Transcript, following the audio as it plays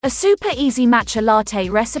A super easy matcha latte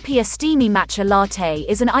recipe. A steamy matcha latte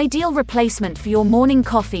is an ideal replacement for your morning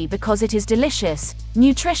coffee because it is delicious,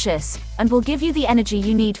 nutritious, and will give you the energy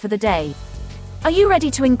you need for the day. Are you ready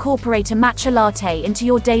to incorporate a matcha latte into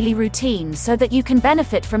your daily routine so that you can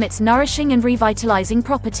benefit from its nourishing and revitalizing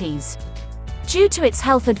properties? Due to its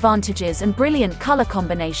health advantages and brilliant color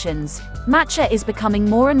combinations, matcha is becoming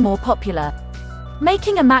more and more popular.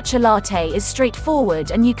 Making a matcha latte is straightforward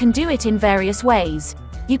and you can do it in various ways.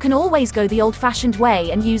 You can always go the old-fashioned way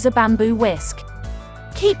and use a bamboo whisk.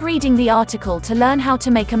 Keep reading the article to learn how to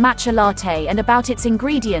make a matcha latte and about its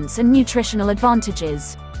ingredients and nutritional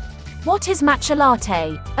advantages. What is matcha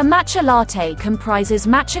latte? A matcha latte comprises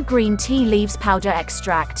matcha green tea leaves powder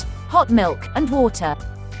extract, hot milk, and water.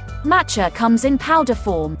 Matcha comes in powder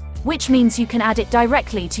form, which means you can add it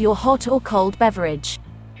directly to your hot or cold beverage.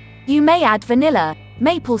 You may add vanilla,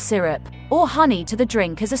 maple syrup, or honey to the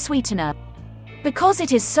drink as a sweetener. Because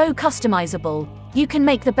it is so customizable, you can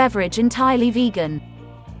make the beverage entirely vegan.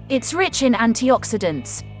 It's rich in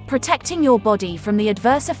antioxidants, protecting your body from the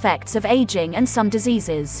adverse effects of aging and some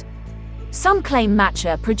diseases. Some claim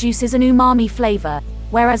matcha produces an umami flavor,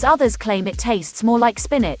 whereas others claim it tastes more like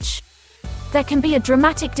spinach. There can be a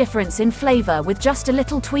dramatic difference in flavor with just a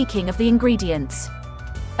little tweaking of the ingredients.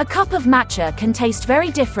 A cup of matcha can taste very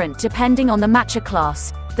different depending on the matcha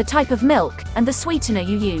class, the type of milk, and the sweetener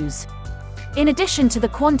you use. In addition to the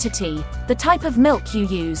quantity, the type of milk you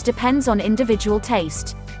use depends on individual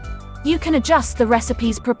taste. You can adjust the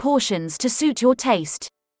recipe's proportions to suit your taste.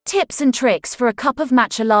 Tips and tricks for a cup of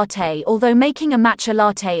matcha latte. Although making a matcha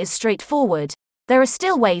latte is straightforward, there are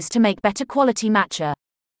still ways to make better quality matcha.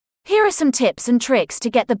 Here are some tips and tricks to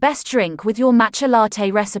get the best drink with your matcha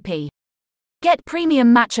latte recipe. Get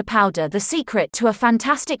premium matcha powder. The secret to a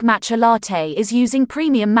fantastic matcha latte is using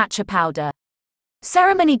premium matcha powder.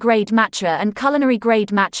 Ceremony-grade matcha and culinary-grade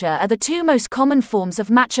matcha are the two most common forms of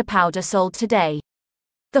matcha powder sold today.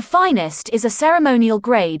 The finest is a ceremonial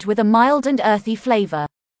grade with a mild and earthy flavor.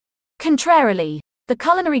 Contrarily, the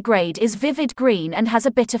culinary grade is vivid green and has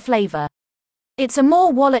a bitter flavor. It's a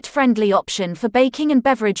more wallet-friendly option for baking and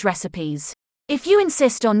beverage recipes. If you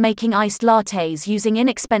insist on making iced lattes using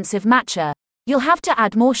inexpensive matcha, you'll have to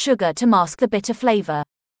add more sugar to mask the bitter flavor.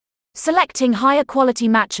 Selecting higher quality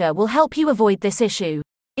matcha will help you avoid this issue.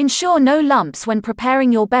 Ensure no lumps when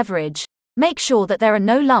preparing your beverage. Make sure that there are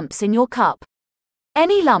no lumps in your cup.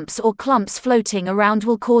 Any lumps or clumps floating around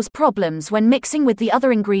will cause problems when mixing with the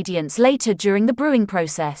other ingredients later during the brewing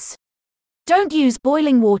process. Don't use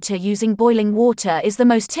boiling water. Using boiling water is the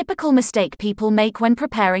most typical mistake people make when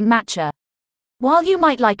preparing matcha. While you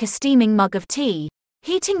might like a steaming mug of tea,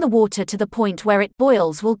 heating the water to the point where it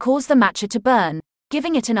boils will cause the matcha to burn,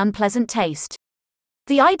 giving it an unpleasant taste.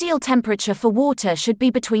 The ideal temperature for water should be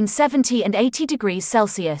between 70 and 80 degrees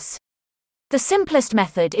Celsius. The simplest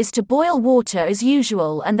method is to boil water as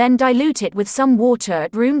usual and then dilute it with some water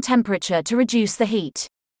at room temperature to reduce the heat.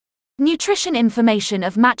 Nutrition information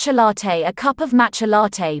of matcha latte. A cup of matcha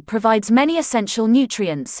latte provides many essential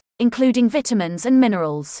nutrients, including vitamins and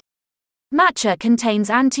minerals. Matcha contains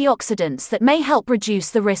antioxidants that may help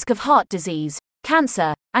reduce the risk of heart disease,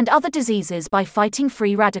 cancer, and other diseases by fighting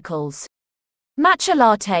free radicals. Matcha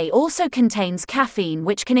latte also contains caffeine,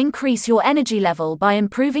 which can increase your energy level by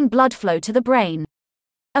improving blood flow to the brain.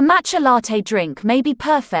 A matcha latte drink may be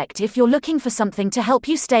perfect if you're looking for something to help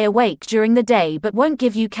you stay awake during the day but won't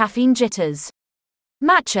give you caffeine jitters.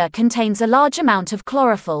 Matcha contains a large amount of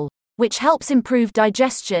chlorophyll, which helps improve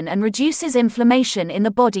digestion and reduces inflammation in the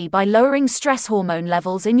body by lowering stress hormone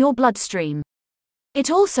levels in your bloodstream. It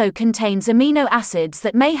also contains amino acids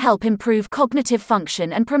that may help improve cognitive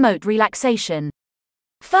function and promote relaxation.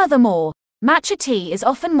 Furthermore, matcha tea is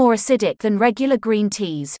often more acidic than regular green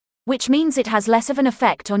teas, which means it has less of an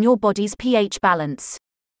effect on your body's pH balance.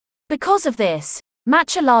 Because of this,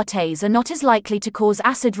 matcha lattes are not as likely to cause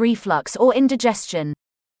acid reflux or indigestion.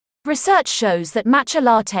 Research shows that matcha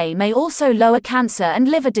latte may also lower cancer and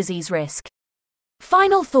liver disease risk.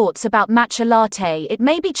 Final thoughts about matcha latte. It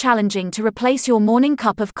may be challenging to replace your morning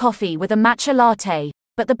cup of coffee with a matcha latte,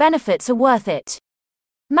 but the benefits are worth it.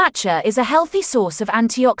 Matcha is a healthy source of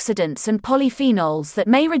antioxidants and polyphenols that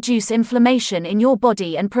may reduce inflammation in your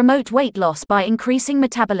body and promote weight loss by increasing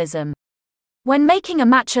metabolism. When making a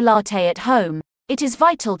matcha latte at home, it is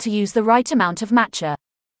vital to use the right amount of matcha.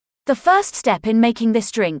 The first step in making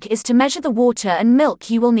this drink is to measure the water and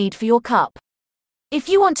milk you will need for your cup. If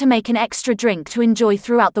you want to make an extra drink to enjoy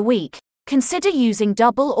throughout the week, consider using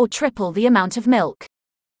double or triple the amount of milk.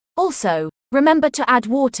 Also, remember to add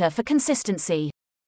water for consistency.